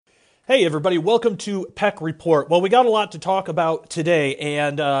Hey everybody, welcome to Peck Report. Well, we got a lot to talk about today,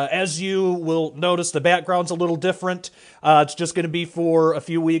 and as you will notice, the background's a little different. It's just going to be for a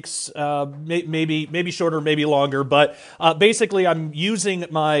few weeks, maybe shorter, maybe longer, but basically I'm using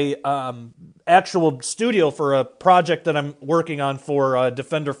my actual studio for a project that I'm working on for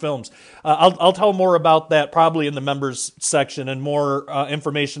Defender Films. I'll tell more about that probably in the members section, and more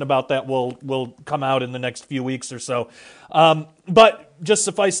information about that will come out in the next few weeks or so. But just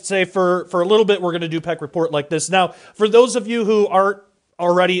suffice to say, for a little bit, we're going to do Peck Report like this. Now, for those of you who aren't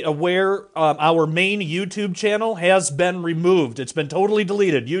already aware, our main YouTube channel has been removed. It's been totally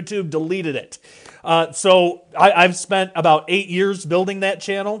deleted. YouTube deleted it. So I've spent about 8 years building that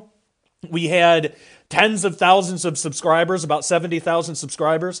channel. We had tens of thousands of subscribers, about 70,000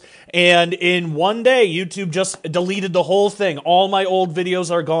 subscribers, and in one day, YouTube just deleted the whole thing. All my old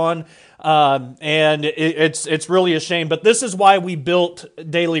videos are gone, and it's really a shame. But this is why we built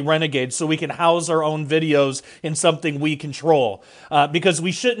Daily Renegade, so we can house our own videos in something we control. Because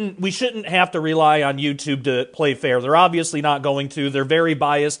we shouldn't have to rely on YouTube to play fair. They're obviously not going to. They're very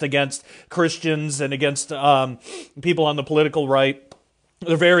biased against Christians and against people on the political right.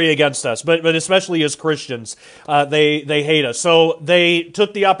 They're very against us, but especially as Christians, they hate us. So they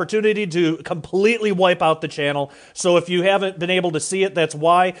took the opportunity to completely wipe out the channel. So if you haven't been able to see it, that's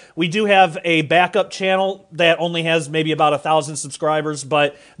why. We do have a backup channel that only has maybe about 1,000 subscribers,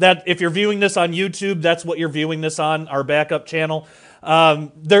 but that if you're viewing this on YouTube, that's what you're viewing this on, our backup channel.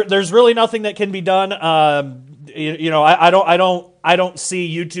 There's really nothing that can be done. I don't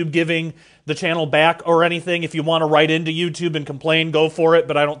see YouTube giving the channel back or anything. If you want to write into YouTube and complain, go for it,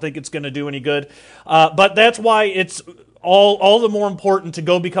 but I don't think it's going to do any good. But that's why it's all the more important to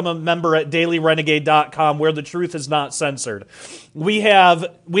go become a member at dailyrenegade.com, where the truth is not censored. We have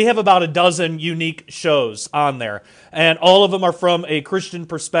about a dozen unique shows on there, and all of them are from a Christian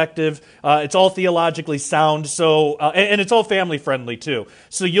perspective. It's all theologically sound, so and it's all family friendly too.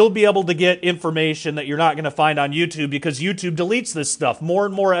 So you'll be able to get information that you're not going to find on YouTube, because YouTube deletes this stuff more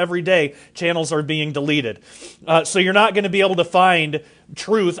and more every day. Channels are being deleted, so you're not going to be able to find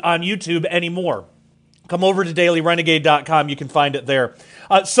truth on YouTube anymore. Come over to dailyrenegade.com. You can find it there.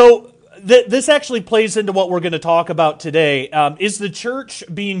 This actually plays into what we're going to talk about today. Is the church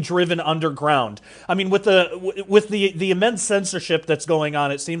being driven underground? I mean, with the immense censorship that's going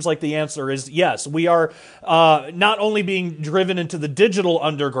on, it seems like the answer is yes. We are not only being driven into the digital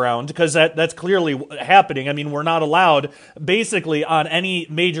underground, because that's clearly happening. I mean, we're not allowed basically on any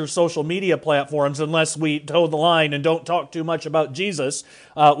major social media platforms unless we toe the line and don't talk too much about Jesus,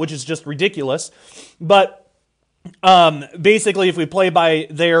 which is just ridiculous. But basically, if we play by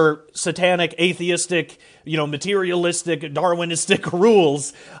their satanic, atheistic, materialistic, Darwinistic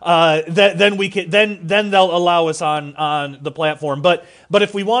rules, then they'll allow us on the platform. But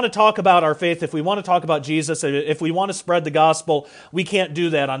if we want to talk about our faith, if we want to talk about Jesus, if we want to spread the gospel, we can't do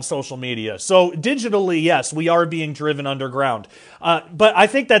that on social media. So digitally, yes, we are being driven underground. But I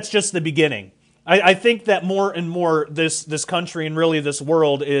think that's just the beginning. I think that more and more this country and really this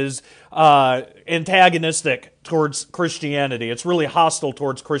world is antagonistic towards Christianity. It's really hostile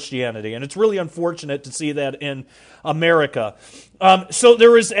towards Christianity, and it's really unfortunate to see that in America. So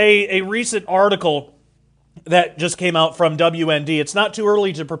there was a recent article that just came out from WND. It's not too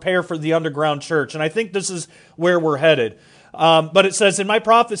early to prepare for the underground church, and I think this is where we're headed. But it says, in my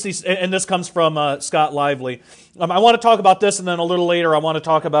prophecies, and this comes from Scott Lively. I want to talk about this, and then a little later I want to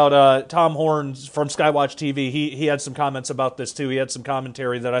talk about Tom Horns from Skywatch TV. He had some comments about this too. He had some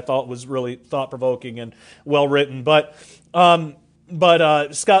commentary that I thought was really thought-provoking and well-written. But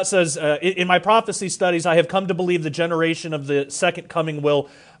Scott says, in my prophecy studies, I have come to believe the generation of the second coming will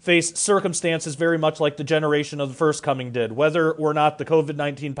face circumstances very much like the generation of the first coming did. Whether or not the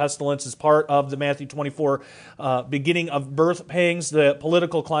COVID-19 pestilence is part of the Matthew 24 beginning of birth pangs, the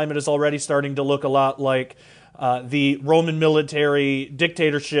political climate is already starting to look a lot like the Roman military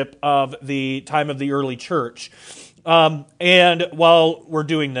dictatorship of the time of the early church. And while we're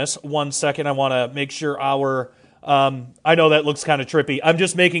doing this, 1 second, I want to make sure our... I know that looks kind of trippy. I'm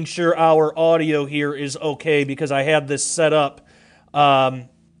just making sure our audio here is okay, because I had this set up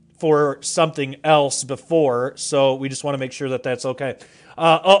for something else before, so we just want to make sure that that's okay.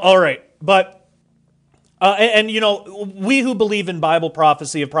 All right, but we who believe in Bible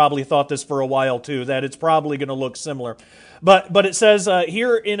prophecy have probably thought this for a while too, that it's probably going to look similar. But it says,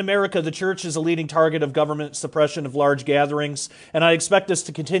 here in America, the church is a leading target of government suppression of large gatherings, and I expect this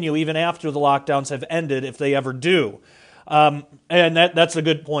to continue even after the lockdowns have ended, if they ever do. And that's a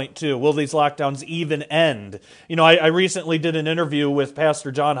good point too. Will these lockdowns even end? I recently did an interview with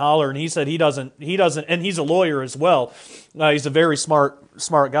Pastor John Holler, and he said he doesn't, and he's a lawyer as well. He's a very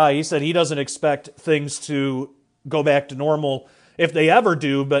smart guy. He said he doesn't expect things to go back to normal if they ever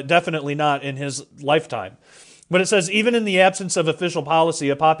do, but definitely not in his lifetime. But it says, even in the absence of official policy,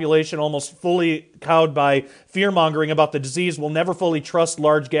 a population almost fully cowed by fear-mongering about the disease will never fully trust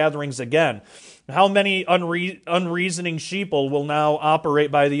large gatherings again. How many unreasoning sheeple will now operate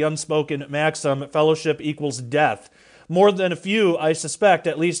by the unspoken maxim, fellowship equals death? More than a few, I suspect,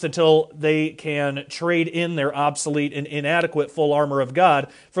 at least until they can trade in their obsolete and inadequate full armor of God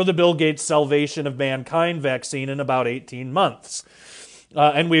for the Bill Gates salvation of mankind vaccine in about 18 months.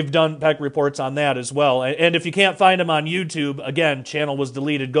 And we've done Peck reports on that as well. And if you can't find them on YouTube, again, channel was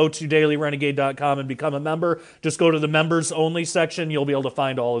deleted. Go to dailyrenegade.com and become a member. Just go to the members only section. You'll be able to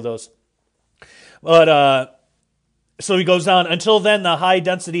find all of those. But so he goes on, until then, the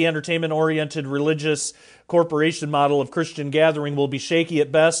high-density, entertainment-oriented religious corporation model of Christian gathering will be shaky at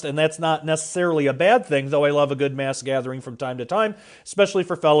best, and that's not necessarily a bad thing, though I love a good mass gathering from time to time, especially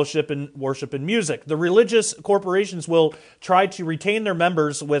for fellowship and worship and music. The religious corporations will try to retain their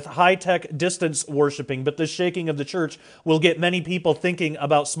members with high-tech distance worshiping, but this shaking of the church will get many people thinking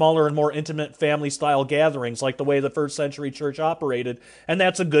about smaller and more intimate family-style gatherings, like the way the first century church operated, and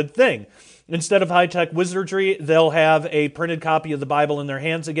that's a good thing. Instead of high-tech wizardry, they'll have a printed copy of the Bible in their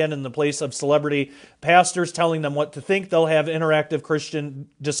hands again in the place of celebrity pastors telling them what to think. They'll have interactive Christian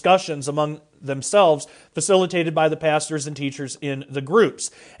discussions among themselves, facilitated by the pastors and teachers in the groups.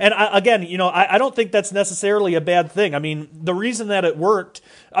 And again, I don't think that's necessarily a bad thing. I mean, the reason that it worked,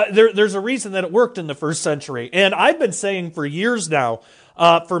 there's a reason that it worked in the first century. And I've been saying for years now,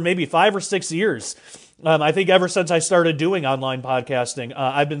 for maybe 5 or 6 years, I think ever since I started doing online podcasting,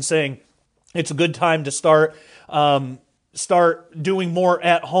 I've been saying, it's a good time to start doing more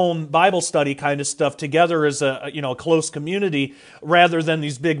at-home Bible study kind of stuff together as a close community rather than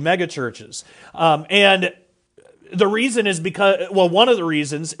these big mega churches. And the reason is because, one of the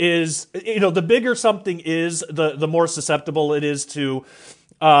reasons is, the bigger something is, the more susceptible it is to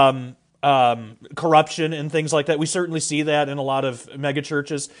corruption and things like that. We certainly see that in a lot of mega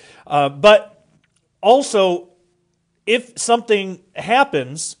churches. But also, if something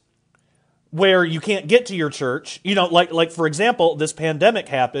happens where you can't get to your church, like for example, this pandemic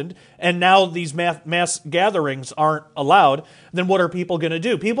happened, and now these mass gatherings aren't allowed, then what are people going to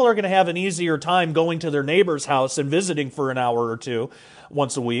do? People are going to have an easier time going to their neighbor's house and visiting for an hour or two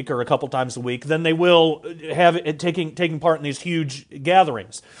once a week or a couple times a week than they will have it taking part in these huge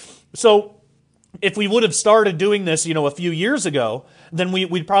gatherings. So if we would have started doing this, a few years ago, then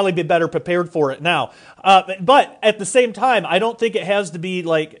we'd probably be better prepared for it now. But at the same time, I don't think it has to be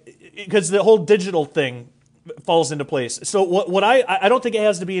because the whole digital thing falls into place. So what I don't think it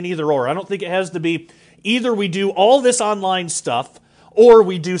has to be an either or. I don't think it has to be either we do all this online stuff or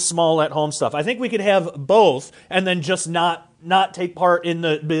we do small at home stuff. I think we could have both and then just not take part in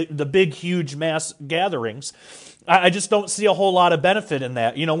the big, huge mass gatherings. I just don't see a whole lot of benefit in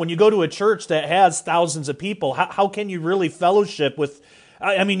that. When you go to a church that has thousands of people, how can you really fellowship with?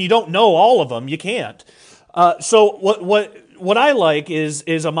 I mean, you don't know all of them. You can't. So what I like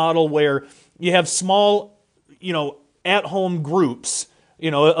is a model where you have small, at-home groups,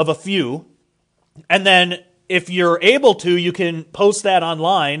 of a few, and then if you're able to, you can post that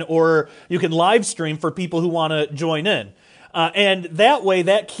online or you can live stream for people who want to join in. And that way,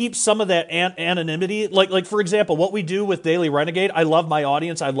 that keeps some of that anonymity. Like for example, what we do with Daily Renegade, I love my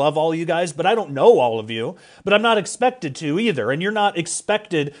audience, I love all you guys, but I don't know all of you, but I'm not expected to either, and you're not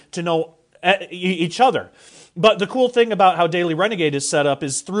expected to know each other. But the cool thing about how Daily Renegade is set up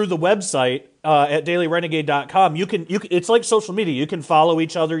is through the website at dailyrenegade.com. You can it's like social media. You can follow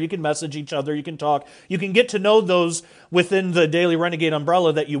each other, you can message each other, you can talk, you can get to know those within the Daily Renegade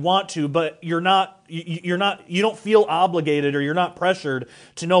umbrella that you want to, but you don't feel obligated or you're not pressured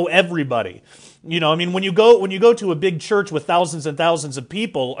to know everybody. When you go to a big church with thousands and thousands of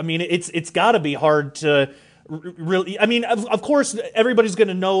people, it's got to be hard to really, of course, everybody's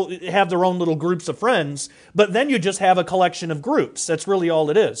going to have their own little groups of friends, but then you just have a collection of groups. That's really all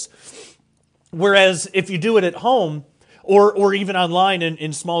it is. Whereas if you do it at home or even online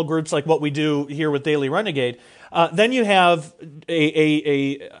in small groups like what we do here with Daily Renegade, then you have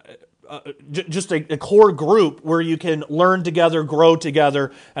just a core group where you can learn together, grow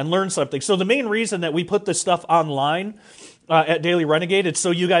together, and learn something. So the main reason that we put this stuff online at Daily Renegade, it's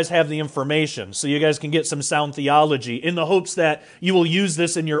so you guys have the information, so you guys can get some sound theology in the hopes that you will use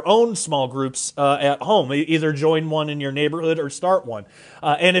this in your own small groups at home. Either join one in your neighborhood or start one.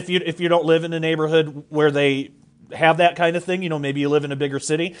 And if you don't live in a neighborhood where they have that kind of thing, maybe you live in a bigger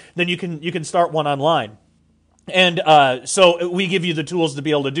city, then you can start one online. And so we give you the tools to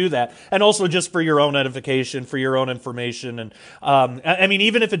be able to do that, and also just for your own edification, for your own information. And I mean,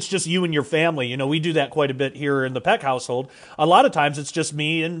 even if it's just you and your family, we do that quite a bit here in the Peck household. A lot of times it's just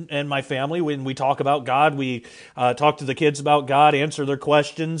me and my family. When we talk about God, we talk to the kids about God, answer their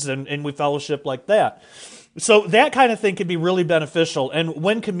questions, and we fellowship like that. So that kind of thing can be really beneficial. And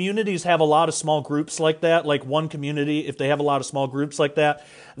when communities have a lot of small groups like that, like one community, if they have a lot of small groups like that,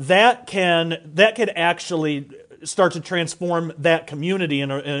 that can actually start to transform that community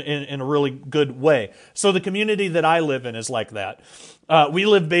in a really good way. So the community that I live in is like that. We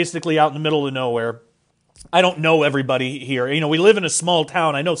live basically out in the middle of nowhere. I don't know everybody here. We live in a small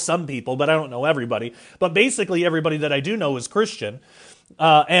town. I know some people, but I don't know everybody. But basically everybody that I do know is Christian.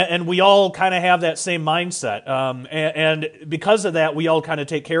 And we all kind of have that same mindset. And because of that, we all kind of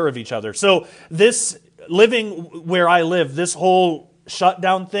take care of each other. So this living where I live, this whole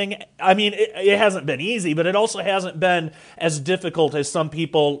shutdown thing, I mean, it hasn't been easy, but it also hasn't been as difficult as some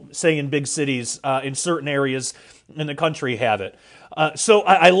people, say, in big cities, in certain areas in the country have it. So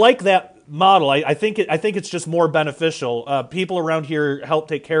I like that model. I think it's just more beneficial. People around here help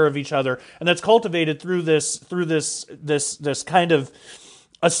take care of each other, and that's cultivated through this kind of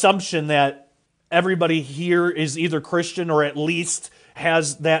assumption that everybody here is either Christian or at least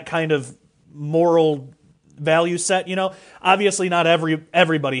has that kind of moral value set. Obviously not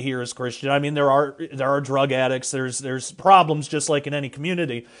everybody here is Christian. I mean, there are drug addicts. There's problems just like in any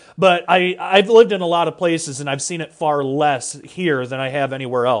community. But I've lived in a lot of places and I've seen it far less here than I have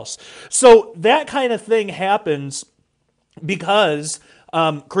anywhere else. So that kind of thing happens because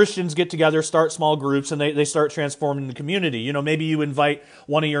Christians get together, start small groups, and they start transforming the community. Maybe you invite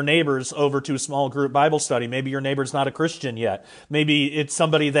one of your neighbors over to a small group Bible study. Maybe your neighbor's not a Christian yet. Maybe it's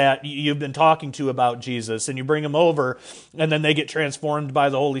somebody that you've been talking to about Jesus, and you bring them over, and then they get transformed by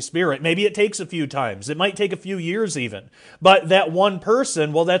the Holy Spirit. Maybe it takes a few times. It might take a few years even. But that one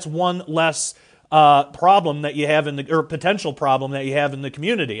person, well, that's one less problem that you have or potential problem that you have in the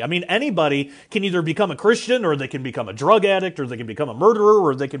community. I mean, anybody can either become a Christian, or they can become a drug addict, or they can become a murderer,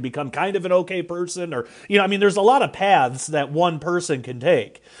 or they can become kind of an okay person, or, I mean, there's a lot of paths that one person can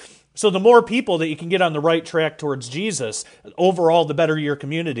take. So the more people that you can get on the right track towards Jesus, overall, the better your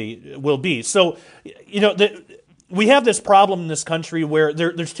community will be. So, we have this problem in this country where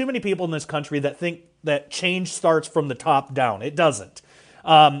there's too many people in this country that think that change starts from the top down. It doesn't.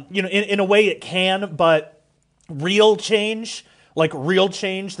 In a way it can, but real change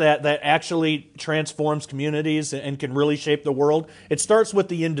that actually transforms communities and can really shape the world, it starts with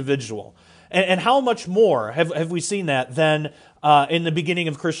the individual. And how much more have we seen that than in the beginning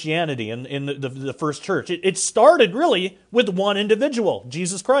of Christianity, in the first church? It started really with one individual,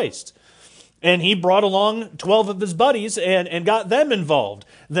 Jesus Christ. And he brought along 12 of his buddies and got them involved.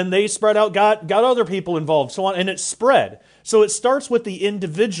 Then they spread out, got other people involved, so on, and it spread. So it starts with the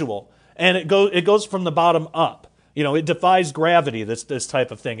individual, and it goes from the bottom up. It defies gravity, this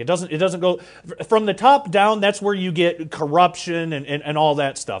type of thing. It doesn't go from the top down. That's where you get corruption and all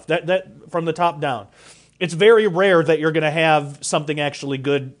that stuff. That from the top down. It's very rare that you're going to have something actually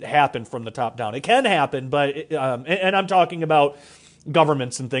good happen from the top down. It can happen, but and I'm talking about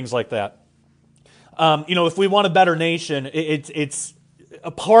governments and things like that. If we want a better nation, it's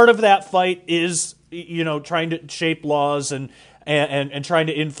a part of that fight is, trying to shape laws and trying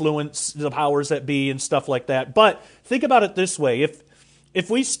to influence the powers that be and stuff like that. But think about it this way. If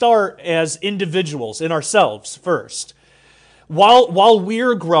we start as individuals in ourselves first, while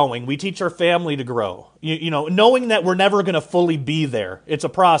we're growing, we teach our family to grow, knowing that we're never going to fully be there. It's a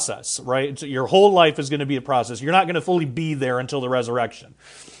process, right? Your whole life is going to be a process. You're not going to fully be there until the resurrection.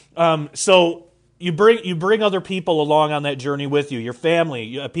 So you bring other people along on that journey with you, your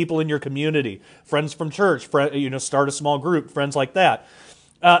family, people in your community, friends from church, start a small group, friends like that.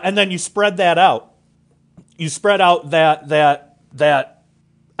 And then you spread that out. You spread out that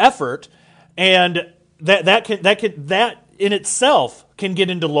effort, and that in itself can get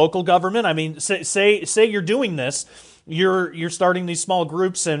into local government. I mean, say you're doing this. You're starting these small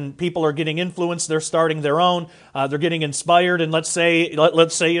groups, and people are getting influenced. They're starting their own. They're getting inspired, and let's say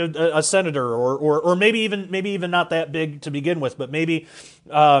a senator, or maybe even not that big to begin with, but maybe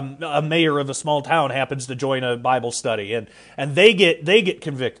a mayor of a small town happens to join a Bible study, and they get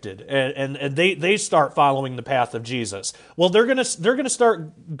convicted, and they start following the path of Jesus. Well, they're gonna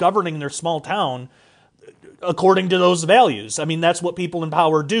start governing their small town according to those values. I mean, that's what people in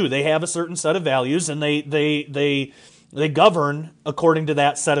power do. They have a certain set of values, and they govern according to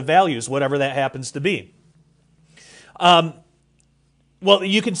that set of values, whatever that happens to be. Well,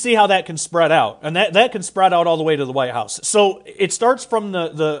 you can see how that can spread out, and that can spread out all the way to the White House. So it starts from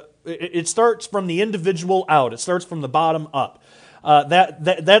it starts from the individual out. It starts from the bottom up.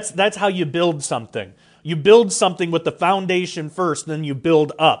 That's how you build something. You build something with the foundation first, then you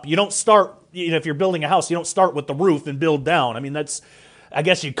build up. You don't start, if you're building a house, you don't start with the roof and build down. I mean, I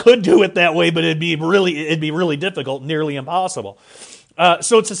guess you could do it that way, but it'd be really difficult, nearly impossible.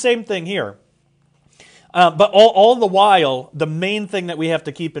 So it's the same thing here. But all the while, the main thing that we have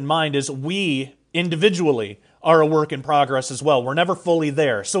to keep in mind is we individually are a work in progress as well. We're never fully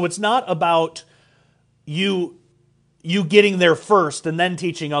there. So it's not about you getting there first and then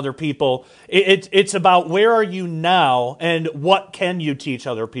teaching other people. It's about where are you now and what can you teach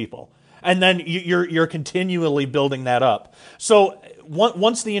other people. And then you're continually building that up. So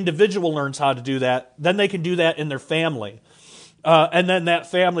once the individual learns how to do that, then they can do that in their family. And then that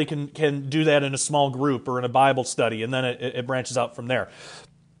family can do that in a small group or in a Bible study, and then it branches out from there.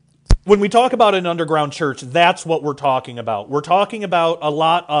 When we talk about an underground church, that's what we're talking about. We're talking about a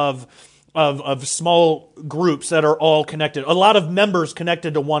lot of small groups that are all connected, a lot of members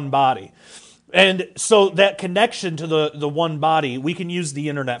connected to one body. And so that connection to the one body, we can use the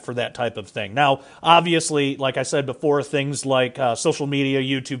internet for that type of thing. Now, obviously, like I said before, things like social media,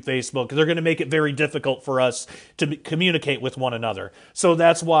 YouTube, Facebook, they're going to make it very difficult for us to communicate with one another. So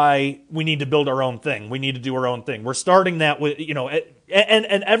that's why we need to build our own thing. We need to do our own thing. We're starting that with,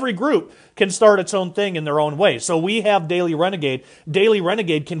 and every group can start its own thing in their own way. So we have Daily Renegade. Daily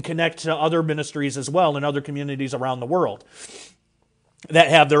Renegade can connect to other ministries as well in other communities around the world that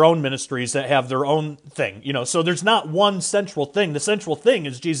have their own ministries, that have their own thing. So there's not one central thing. The central thing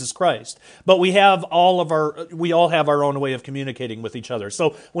is Jesus Christ. But we all have our own way of communicating with each other.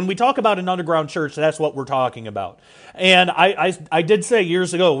 So when we talk about an underground church, that's what we're talking about. And I did say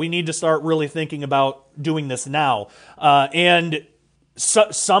years ago, we need to start really thinking about doing this now. And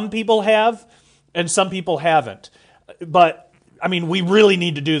some people have, and some people haven't. But, I mean, we really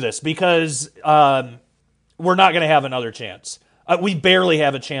need to do this because we're not going to have another chance. We barely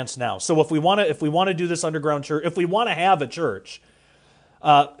have a chance now. So if we want to do this underground church, if we want to have a church,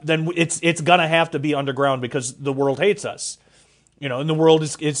 then it's gonna have to be underground because the world hates us, and the world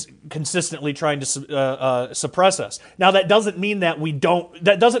is consistently trying to suppress us. Now that doesn't mean that we don't.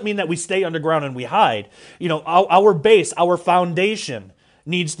 That doesn't mean that we stay underground and we hide. Our base, our foundation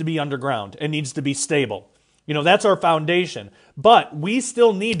needs to be underground and needs to be stable. That's our foundation. But we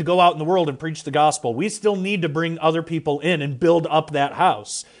still need to go out in the world and preach the gospel. We still need to bring other people in and build up that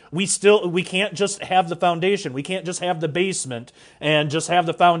house. We can't just have the foundation. We can't just have the basement and just have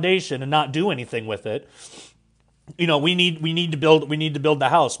the foundation and not do anything with it. We need to build the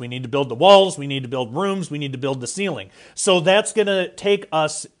house. We need to build the walls. We need to build rooms. We need to build the ceiling. So that's going to take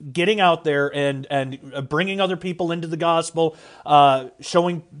us getting out there and bringing other people into the gospel,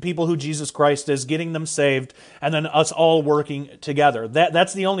 showing people who Jesus Christ is, getting them saved, and then us all working together.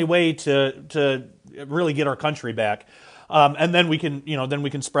 That's the only way to really get our country back. And then we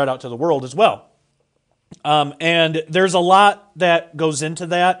can spread out to the world as well. And there's a lot that goes into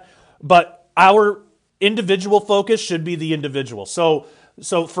that, but our individual focus should be the individual. So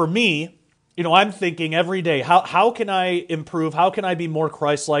for me, I'm thinking every day, how can I improve? How can I be more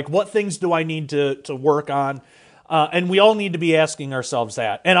Christ-like? What things do I need to work on? And we all need to be asking ourselves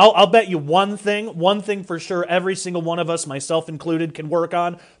that. And I'll bet you one thing for sure, every single one of us, myself included, can work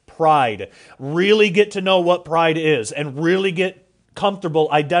on: pride. Really get to know what pride is and really get comfortable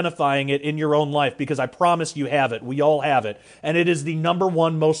identifying it in your own life, because I promise you have it. We all have it. And it is the number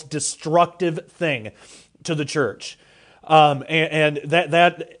one most destructive thing to the church. And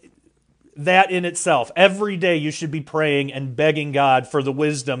that in itself, every day you should be praying and begging God for the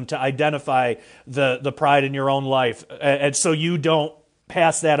wisdom to identify the pride in your own life, and so you don't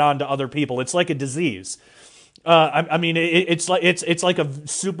pass that on to other people. It's like a disease. It's like a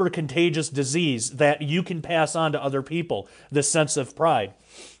super contagious disease that you can pass on to other people, this sense of pride.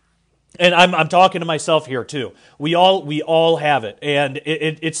 And I'm talking to myself here too. We all have it, and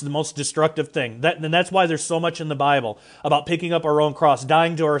it's the most destructive thing. And that's why there's so much in the Bible about picking up our own cross,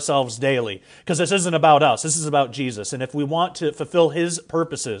 dying to ourselves daily. Because this isn't about us. This is about Jesus. And if we want to fulfill His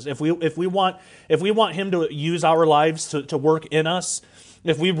purposes, if we want Him to use our lives to work in us,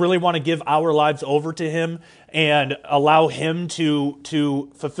 if we really want to give our lives over to Him and allow Him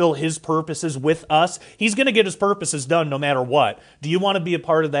to fulfill His purposes with us, He's going to get His purposes done no matter what. Do you want to be a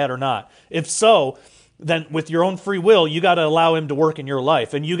part of that or not? If so, then with your own free will, you got to allow Him to work in your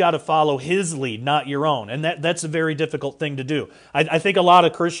life, and you got to follow His lead, not your own. And that's a very difficult thing to do. I think a lot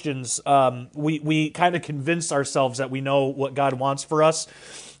of Christians, we kind of convince ourselves that we know what God wants for us.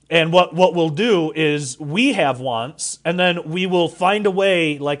 And what we'll do is we have wants, and then we will find a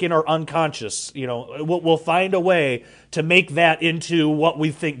way, like in our unconscious, we'll find a way to make that into what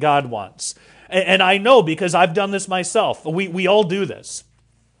we think God wants. And I know because I've done this myself. We all do this.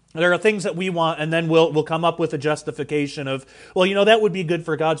 There are things that we want, and then we'll come up with a justification of, well, that would be good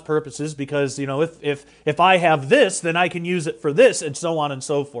for God's purposes because, if I have this, then I can use it for this, and so on and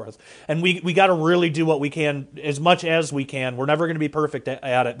so forth. And we got to really do what we can, as much as we can. We're never going to be perfect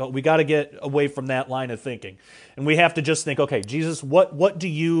at it, but we got to get away from that line of thinking. And we have to just think, okay, Jesus, what do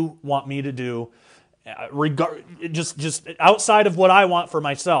you want me to do? Just outside of what I want for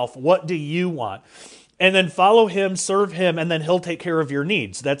myself, what do you want? And then follow him, serve him, and then he'll take care of your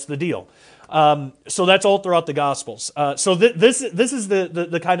needs. That's the deal. So that's all throughout the Gospels. So this is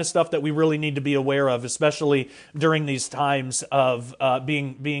the kind of stuff that we really need to be aware of, especially during these times of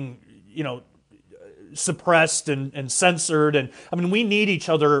being suppressed and censored. And I mean, we need each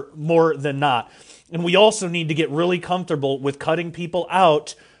other more than not. And we also need to get really comfortable with cutting people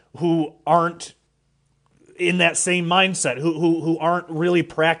out who aren't in that same mindset, who aren't really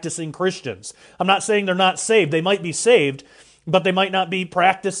practicing Christians. I'm not saying they're not saved. They might be saved, but they might not be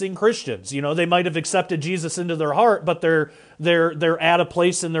practicing Christians. They might have accepted Jesus into their heart, but they're at a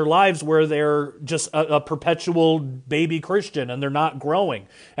place in their lives where they're just a perpetual baby Christian, and they're not growing,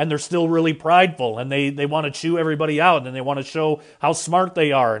 and they're still really prideful, and they want to chew everybody out, and they want to show how smart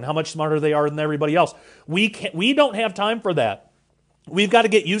they are and how much smarter they are than everybody else. We don't have time for that. We've got to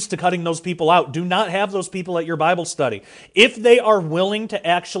get used to cutting those people out. Do not have those people at your Bible study. If they are willing to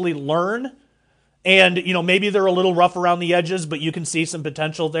actually learn, and maybe they're a little rough around the edges, but you can see some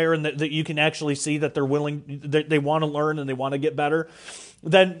potential there, and that you can actually see that they're willing, that they want to learn and they want to get better,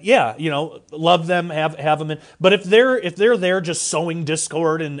 then yeah, love them, have them in. But if they're there just sowing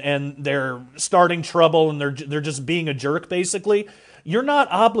discord and they're starting trouble and they're just being a jerk, basically, you're not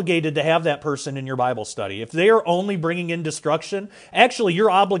obligated to have that person in your Bible study. If they are only bringing in destruction, actually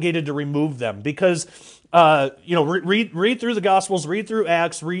you're obligated to remove them because, read through the Gospels, read through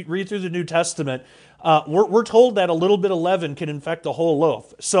Acts, read through the New Testament. We're told that a little bit of leaven can infect a whole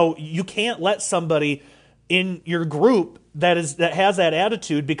loaf. So you can't let somebody in your group that has that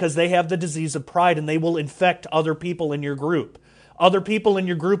attitude because they have the disease of pride and they will infect other people in your group. Other people in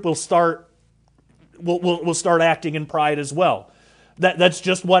your group will start acting in pride as well. That's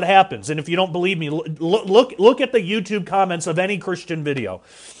just what happens. And if you don't believe me, look at the YouTube comments of any Christian video,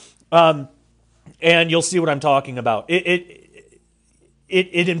 and you'll see what I'm talking about. It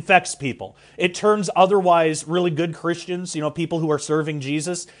infects people. It turns otherwise really good Christians, people who are serving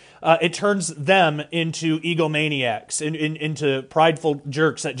Jesus, it turns them into egomaniacs, into prideful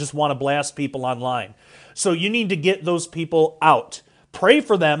jerks that just want to blast people online. So you need to get those people out. Pray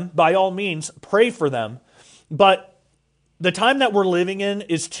for them, by all means, pray for them, but the time that we're living in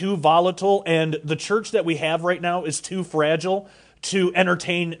is too volatile, and the church that we have right now is too fragile to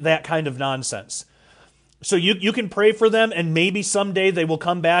entertain that kind of nonsense. So you can pray for them, and maybe someday they will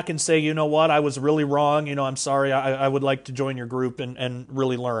come back and say, you know what, I was really wrong, I'm sorry, I would like to join your group and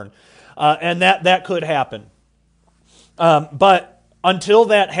really learn. And that could happen. But until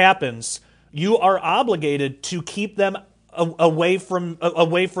that happens, you are obligated to keep them away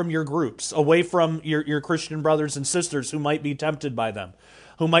from your groups, away from your Christian brothers and sisters who might be tempted by them,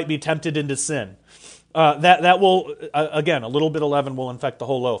 who might be tempted into sin. That will, again, a little bit of leaven will infect the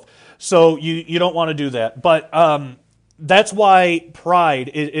whole loaf. So you don't want to do that. But that's why pride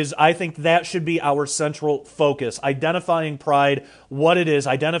is, I think that should be our central focus. Identifying pride, what it is,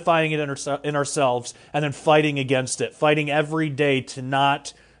 identifying it in ourselves, and then fighting against it. Fighting every day to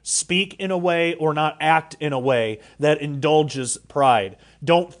not speak in a way or not act in a way that indulges pride.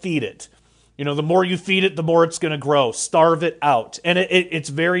 Don't feed it. The more you feed it, the more it's going to grow. Starve it out. And it's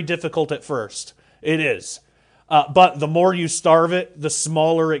very difficult at first. It is. But the more you starve it, the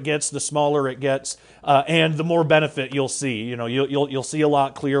smaller it gets, and the more benefit you'll see. You'll see a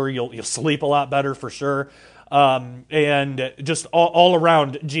lot clearer. You'll sleep a lot better for sure. And just all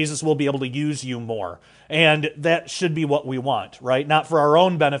around, Jesus will be able to use you more. And that should be what we want, right? Not for our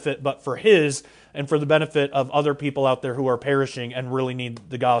own benefit, but for His and for the benefit of other people out there who are perishing and really need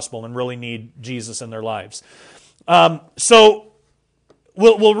the gospel and really need Jesus in their lives. So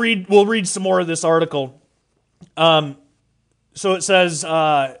we'll read some more of this article. So it says,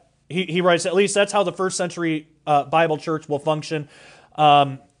 he writes, at least that's how the first century Bible church will function.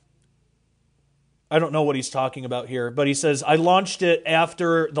 I don't know what he's talking about here, but he says, I launched it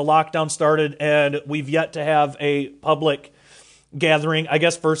after the lockdown started, and we've yet to have a public gathering. I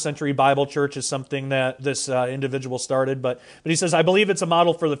guess First Century Bible Church is something that this individual started, but he says, I believe it's a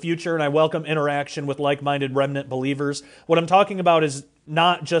model for the future, and I welcome interaction with like-minded remnant believers. What I'm talking about is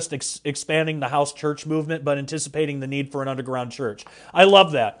not just expanding the house church movement, but anticipating the need for an underground church. I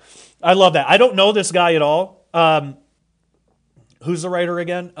love that. I don't know this guy at all. Who's the writer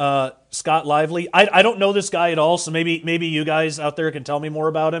again? Scott Lively. I don't know this guy at all, so maybe you guys out there can tell me more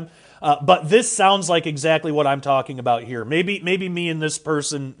about him. But this sounds like exactly what I'm talking about here. Maybe me and this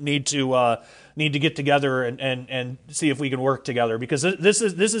person need to get together and see if we can work together, because this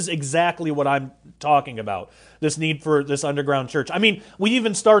is exactly what I'm talking about. This need for this underground church. I mean, we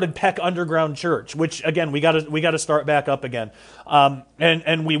even started Peck Underground Church, which again we got to start back up again,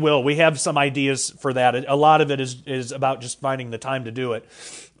 and we will. We have some ideas for that. A lot of it is about just finding the time to do it.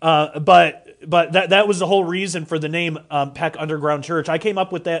 But that was the whole reason for the name Peck Underground Church. I came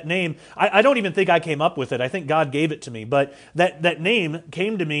up with that name. I don't even think I came up with it. I think God gave it to me. But that name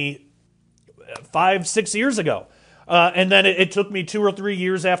came to me 5-6 years ago. And then it took me 2 or 3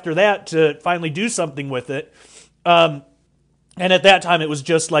 years after that to finally do something with it. And at that time, it was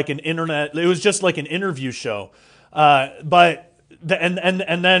just like an interview show. But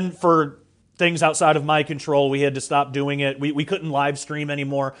then for things outside of my control, we had to stop doing it. We couldn't live stream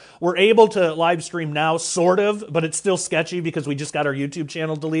anymore. We're able to live stream now, sort of, but it's still sketchy because we just got our YouTube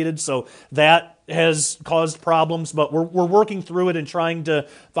channel deleted. So that has caused problems, but we're working through it and trying to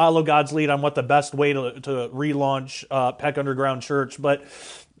follow God's lead on what the best way to relaunch Peck Underground Church. But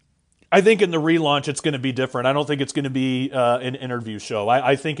I think in the relaunch, it's going to be different. I don't think it's going to be an interview show.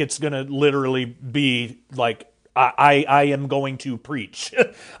 I think it's going to literally be like, I am going to preach.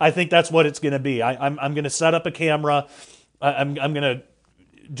 I think that's what it's going to be. I'm going to set up a camera. I'm going to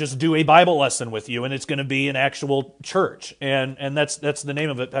just do a Bible lesson with you, and it's going to be an actual church, and that's the name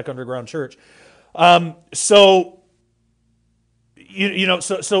of it, Peck Underground Church. So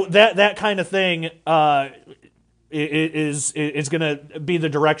that kind of thing is going to be the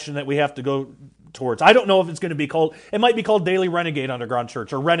direction that we have to go towards. I don't know if it's going to be called. It might be called Daily Renegade Underground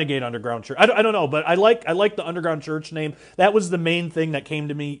Church or Renegade Underground Church. I don't know, but I like the Underground Church name. That was the main thing that came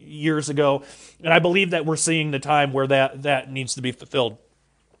to me years ago, and I believe that we're seeing the time where that needs to be fulfilled.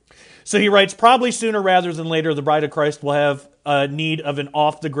 So he writes, probably sooner rather than later, the Bride of Christ will have a need of an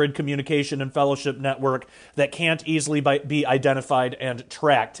off-the-grid communication and fellowship network that can't easily be identified and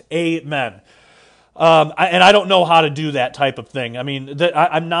tracked. Amen. And I don't know how to do that type of thing. I mean,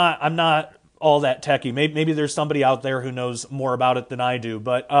 I'm not all that techie. Maybe there's somebody out there who knows more about it than I do,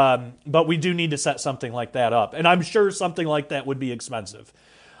 but we do need to set something like that up. And I'm sure something like that would be expensive.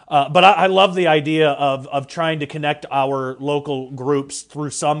 But I love the idea of trying to connect our local groups through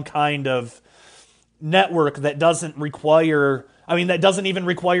some kind of network that doesn't even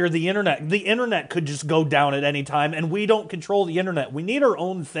require the internet. The internet could just go down at any time, and we don't control the internet. We need our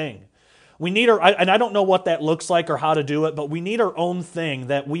own thing. And I don't know what that looks like or how to do it, but we need our own thing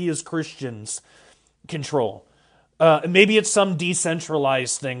that we as Christians control. Maybe it's some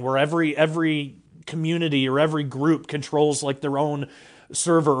decentralized thing where every community or every group controls like their own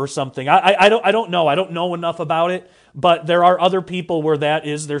server or something. I don't know. I don't know enough about it, but there are other people where that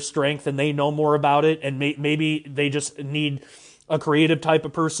is their strength and they know more about it, and maybe they just need a creative type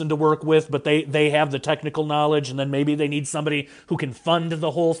of person to work with, but they have the technical knowledge, and then maybe they need somebody who can fund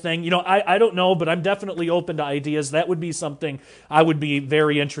the whole thing. I don't know, but I'm definitely open to ideas. That would be something I would be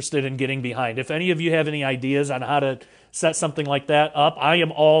very interested in getting behind. If any of you have any ideas on how to set something like that up, I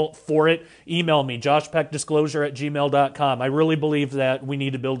am all for it. Email me, joshpeckdisclosure@gmail.com. I really believe that we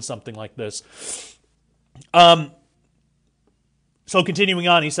need to build something like this. So continuing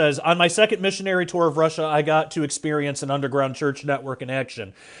on, he says, on my second missionary tour of Russia, I got to experience an underground church network in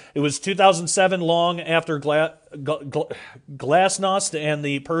action. It was 2007, long after Glasnost and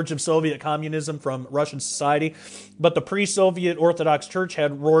the purge of Soviet communism from Russian society, but the pre-Soviet Orthodox Church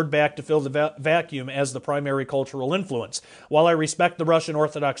had roared back to fill the vacuum as the primary cultural influence. While I respect the Russian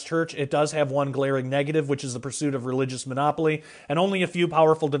Orthodox Church, it does have one glaring negative, which is the pursuit of religious monopoly, and only a few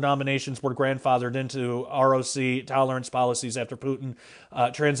powerful denominations were grandfathered into ROC tolerance policies after Putin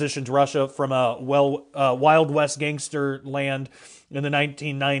transitioned Russia from a Wild West gangster land in the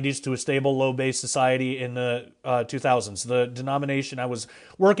 1990s to a stable, low-base society in the 2000s. The denomination I was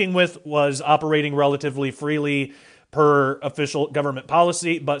working with was operating relatively freely per official government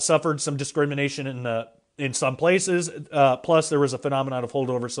policy, but suffered some discrimination in some places. Plus, there was a phenomenon of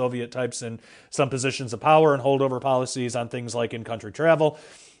holdover Soviet types in some positions of power and holdover policies on things like in-country travel.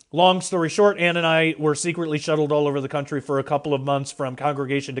 Long story short, Ann and I were secretly shuttled all over the country for a couple of months from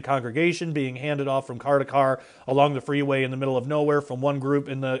congregation to congregation, being handed off from car to car along the freeway in the middle of nowhere from one group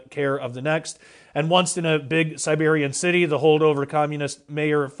in the care of the next. And once in a big Siberian city, the holdover communist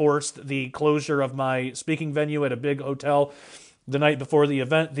mayor forced the closure of my speaking venue at a big hotel the night before the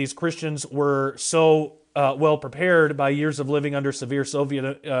event. These Christians were so well prepared by years of living under severe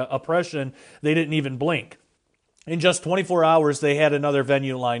Soviet oppression, they didn't even blink. In just 24 hours, they had another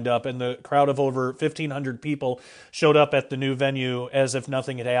venue lined up, and the crowd of over 1,500 people showed up at the new venue as if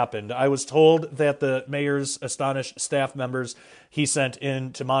nothing had happened. I was told that the mayor's astonished staff members he sent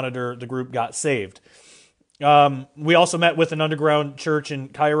in to monitor the group got saved. We also met with an underground church in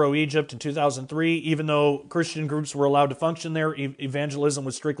Cairo, Egypt in 2003. Even though Christian groups were allowed to function there, evangelism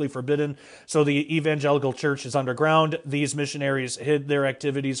was strictly forbidden. So the evangelical church is underground. These missionaries hid their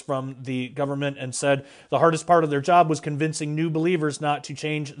activities from the government and said the hardest part of their job was convincing new believers not to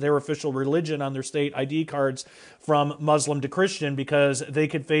change their official religion on their state ID cards from Muslim to Christian because they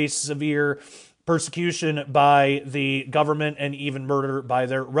could face severe persecution by the government and even murder by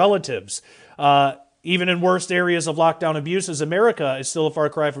their relatives. Even in worst areas of lockdown abuses, America is still a far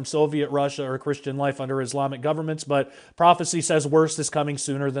cry from Soviet Russia or Christian life under Islamic governments, but prophecy says worse is coming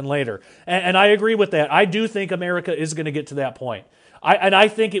sooner than later. And I agree with that. I do think America is going to get to that point. I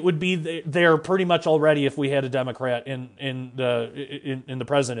think it would be there pretty much already if we had a Democrat in the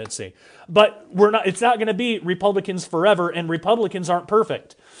presidency. But it's not going to be Republicans forever, and Republicans aren't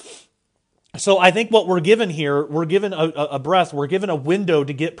perfect. So I think what we're given here, we're given a breath, we're given a window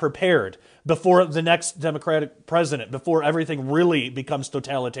to get prepared before the next Democratic president, before everything really becomes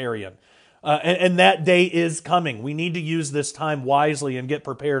totalitarian. And that day is coming. We need to use this time wisely and get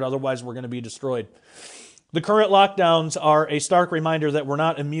prepared, otherwise we're going to be destroyed. The current lockdowns are a stark reminder that we're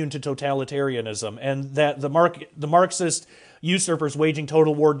not immune to totalitarianism, and that the Marxist usurpers waging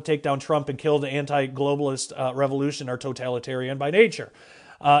total war to take down Trump and kill the anti-globalist revolution are totalitarian by nature.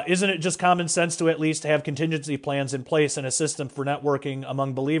 Isn't it just common sense to at least have contingency plans in place and a system for networking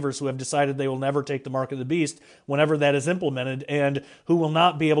among believers who have decided they will never take the mark of the beast whenever that is implemented and who will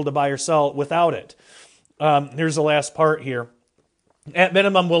not be able to buy or sell without it? Here's the last part here. At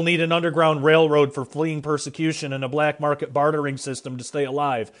minimum, we'll need an underground railroad for fleeing persecution and a black market bartering system to stay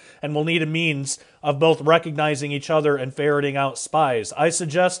alive. And we'll need a means of both recognizing each other and ferreting out spies. I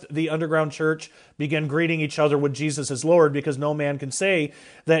suggest the underground church begin greeting each other with Jesus is Lord, because no man can say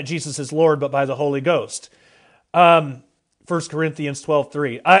that Jesus is Lord but by the Holy Ghost. 1 Corinthians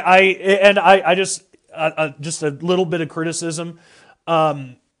 12:3. I just a little bit of criticism.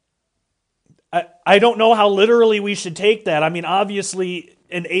 I don't know how literally we should take that. I mean, obviously,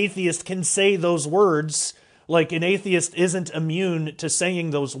 an atheist can say those words. Like, an atheist isn't immune to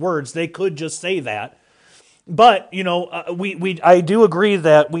saying those words. They could just say that. But, I do agree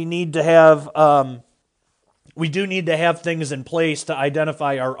that we need to have, things in place to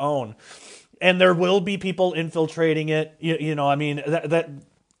identify our own. And there will be people infiltrating it.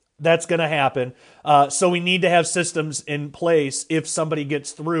 That's going to happen. So we need to have systems in place. If somebody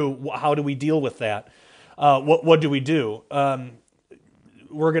gets through, how do we deal with that? What do we do?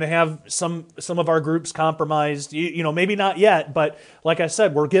 We're going to have some of our groups compromised. Maybe not yet, but like I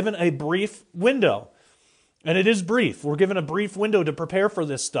said, we're given a brief window. And it is brief. We're given a brief window to prepare for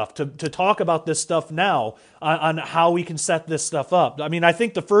this stuff, to talk about this stuff now on how we can set this stuff up. I mean, I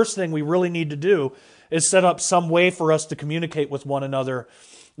think the first thing we really need to do is set up some way for us to communicate with one another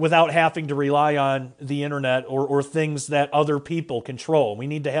without having to rely on the internet or things that other people control. We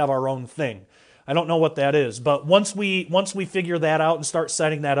need to have our own thing. I don't know what that is, but once we figure that out and start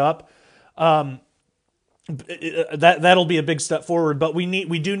setting that up, that'll be a big step forward. But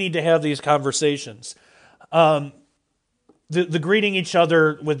we do need to have these conversations. The greeting each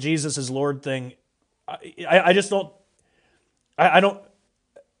other with Jesus as Lord thing, I just don't.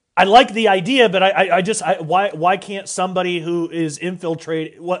 I like the idea, but why can't somebody who is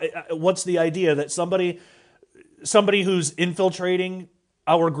infiltrating? What's the idea that somebody who's infiltrating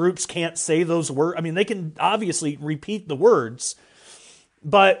our groups can't say those words? I mean, they can obviously repeat the words,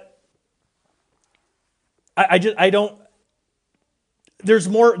 but I don't. There's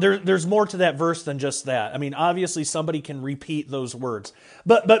more to that verse than just that. I mean, obviously somebody can repeat those words,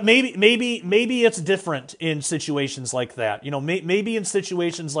 but maybe it's different in situations like that. Maybe in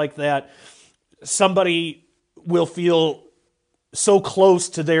situations like that, somebody will feel so close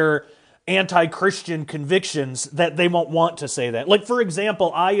to their anti-Christian convictions that they won't want to say that. Like, for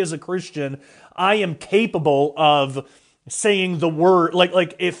example, I as a Christian, I am capable of saying the word,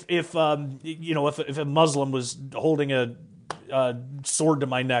 like if a Muslim was holding a sword to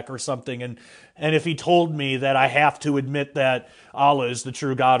my neck or something, and if he told me that I have to admit that Allah is the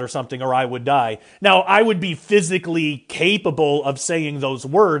true God or something, or I would die. Now, I would be physically capable of saying those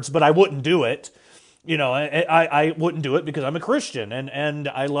words, but I wouldn't do it. I wouldn't do it because I'm a Christian, and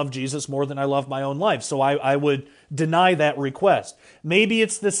I love Jesus more than I love my own life. So I would deny that request. Maybe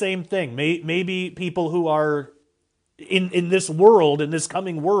it's the same thing. Maybe people who are in this world, in this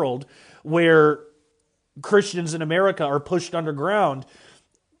coming world, where Christians in America are pushed underground,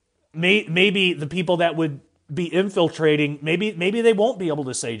 maybe the people that would be infiltrating, maybe they won't be able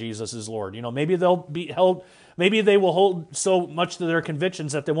to say Jesus is Lord. Maybe they'll be held. Maybe they will hold so much to their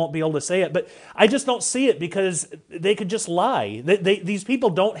convictions that they won't be able to say it. But I just don't see it because they could just lie. These people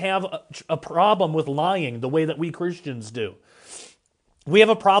don't have a problem with lying the way that we Christians do. We have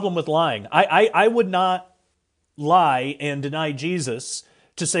a problem with lying. I would not lie and deny Jesus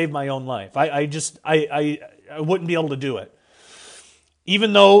to save my own life. I wouldn't be able to do it.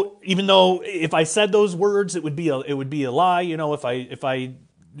 Even though if I said those words, it would be a lie. If I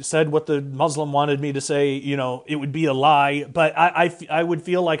said what the Muslim wanted me to say, it would be a lie. But I would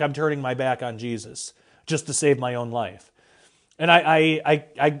feel like I'm turning my back on Jesus just to save my own life, and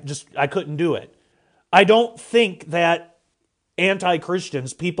I couldn't do it. I don't think that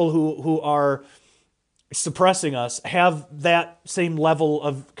anti-Christians, people who are suppressing us, have that same level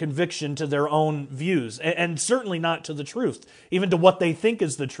of conviction to their own views, and certainly not to the truth, even to what they think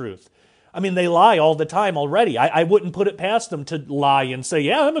is the truth. I mean, they lie all the time already. I wouldn't put it past them to lie and say,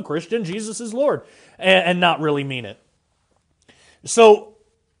 yeah, I'm a Christian, Jesus is Lord, and not really mean it. So,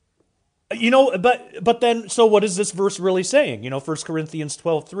 but then, so what is this verse really saying? 1 Corinthians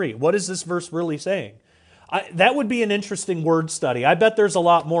 12:3. What is this verse really saying? That would be an interesting word study. I bet there's a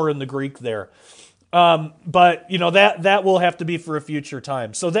lot more in the Greek there. But that will have to be for a future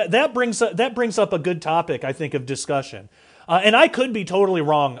time. So that brings up a good topic, I think, of discussion. And I could be totally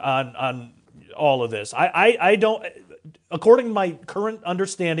wrong on all of this. I don't, according to my current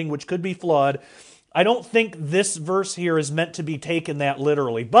understanding, which could be flawed, I don't think this verse here is meant to be taken that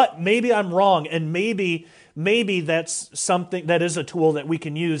literally. But maybe I'm wrong, and maybe that's something that is a tool that we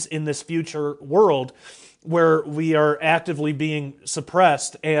can use in this future world where we are actively being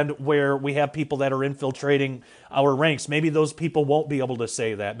suppressed and where we have people that are infiltrating our ranks. Maybe those people won't be able to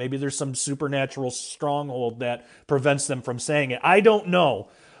say that. Maybe there's some supernatural stronghold that prevents them from saying it. I don't know.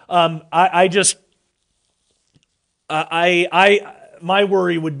 My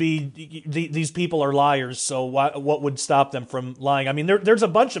worry would be these people are liars, so what would stop them from lying? I mean, there's a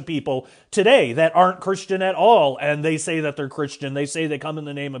bunch of people today that aren't Christian at all, and they say that they're Christian. They say they come in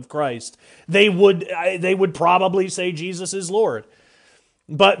the name of Christ. They would probably say Jesus is Lord,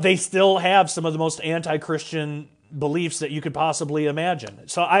 but they still have some of the most anti-Christian beliefs that you could possibly imagine.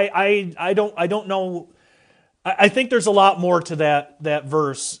 So I don't know. I think there's a lot more to that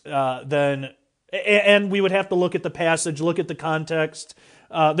verse than. And we would have to look at the passage, look at the context.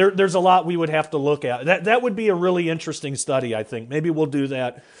 There's a lot we would have to look at. That would be a really interesting study, I think. Maybe we'll do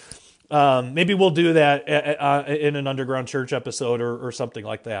that. Maybe we'll do that in an Underground Church episode or something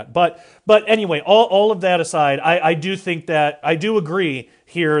like that. But anyway, all of that aside, I do think that I do agree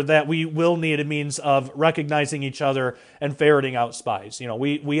here that we will need a means of recognizing each other and ferreting out spies.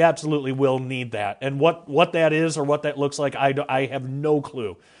 We absolutely will need that. And what that is or what that looks like, I have no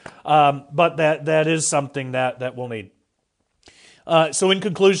clue. But that is something that we'll need. So in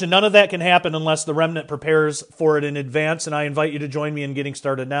conclusion, none of that can happen unless the remnant prepares for it in advance, and I invite you to join me in getting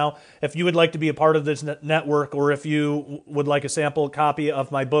started now. If you would like to be a part of this network, or if you would like a sample copy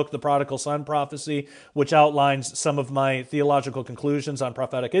of my book, The Prodigal Son Prophecy, which outlines some of my theological conclusions on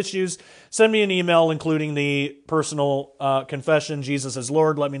prophetic issues, send me an email including the personal confession, Jesus is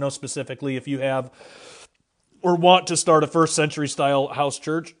Lord. Let me know specifically if you have or want to start a first century style house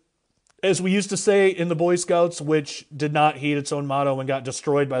church. As we used to say in the Boy Scouts, which did not heed its own motto and got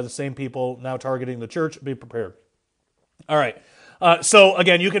destroyed by the same people now targeting the church, be prepared. All right. So,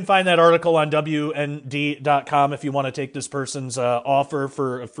 again, you can find that article on WND.com if you want to take this person's offer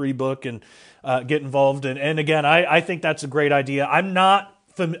for a free book and get involved. And again, I think that's a great idea. I'm not,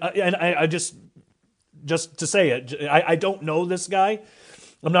 and I just to say it, I don't know this guy.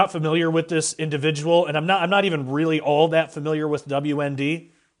 I'm not familiar with this individual, and I'm not even really all that familiar with WND.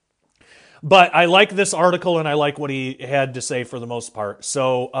 But I like this article, and I like what he had to say for the most part.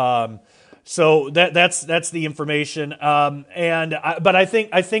 So that's the information. But I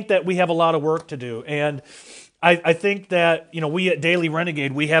think that we have a lot of work to do, and I think that we at Daily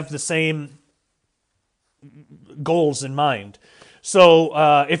Renegade, we have the same goals in mind.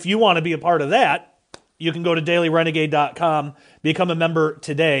 So if you want to be a part of that, you can go to dailyrenegade.com, become a member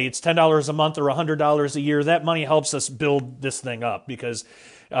today. It's $10 a month or $100 a year. That money helps us build this thing up because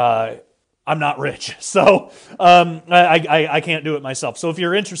I'm not rich. So I can't do it myself. So if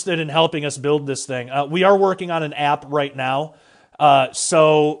you're interested in helping us build this thing, we are working on an app right now.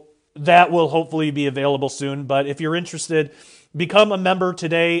 So that will hopefully be available soon. But if you're interested, become a member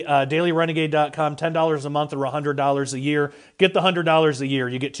today, dailyrenegade.com, $10 a month or $100 a year. Get the $100 a year.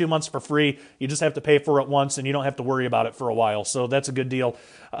 You get 2 months for free. You just have to pay for it once, and you don't have to worry about it for a while. So that's a good deal.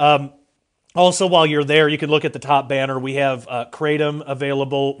 Also, while you're there, you can look at the top banner. We have Kratom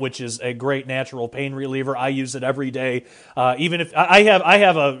available, which is a great natural pain reliever. I use it every day. Even if I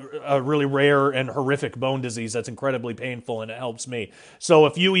have a really rare and horrific bone disease that's incredibly painful, and it helps me. So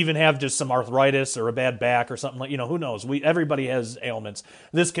if you even have just some arthritis or a bad back or something like, who knows? Everybody has ailments.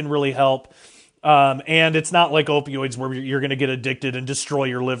 This can really help. And it's not like opioids where you're going to get addicted and destroy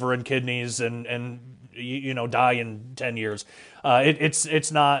your liver and kidneys and die in 10 years.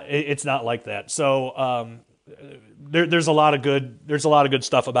 It's not like that. So there's a lot of good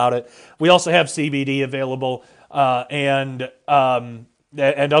stuff about it. We also have CBD available and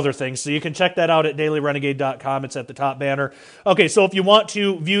other things. So you can check that out at dailyrenegade.com. It's at the top banner. Okay, so if you want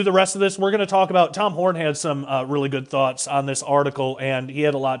to view the rest of this, we're going to talk about. Tom Horn had some really good thoughts on this article, and he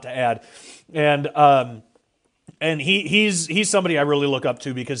had a lot to add. And he's somebody I really look up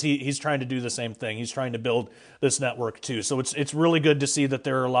to because he's trying to do the same thing. He's trying to build this network too. So it's really good to see that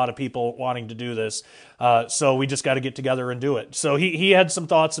there are a lot of people wanting to do this. So we just got to get together and do it. So he had some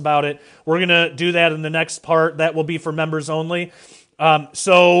thoughts about it. We're going to do that in the next part. That will be for members only.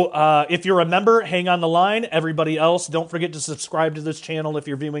 So if you're a member, hang on the line. Everybody else, don't forget to subscribe to this channel if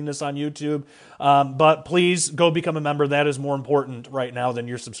you're viewing this on YouTube. But please go become a member. That is more important right now than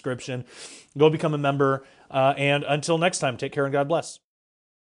your subscription. Go become a member. And until next time, take care and God bless.